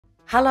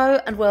Hello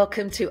and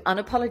welcome to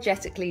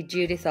Unapologetically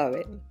Judith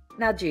Owen.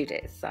 Now,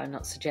 Judith, I'm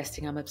not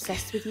suggesting I'm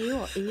obsessed with you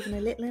or even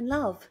a little in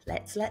love.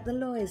 Let's let the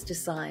lawyers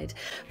decide.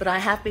 But I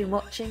have been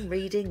watching,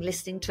 reading,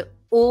 listening to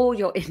all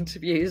your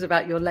interviews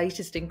about your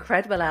latest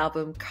incredible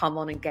album, Come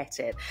On and Get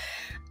It.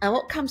 And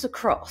what comes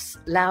across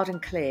loud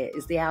and clear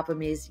is the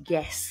album is,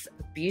 yes,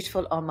 a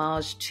beautiful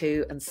homage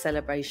to and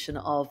celebration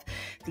of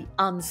the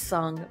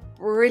unsung,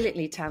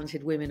 brilliantly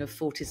talented women of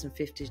 40s and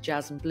 50s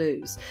jazz and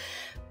blues.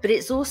 But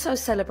it's also a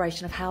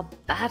celebration of how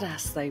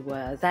badass they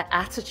were, their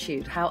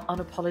attitude, how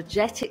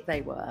unapologetic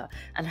they were,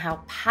 and how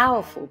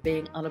powerful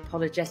being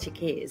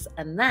unapologetic is.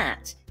 And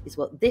that is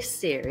what this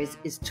series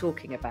is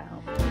talking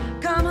about.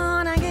 Come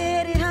on and get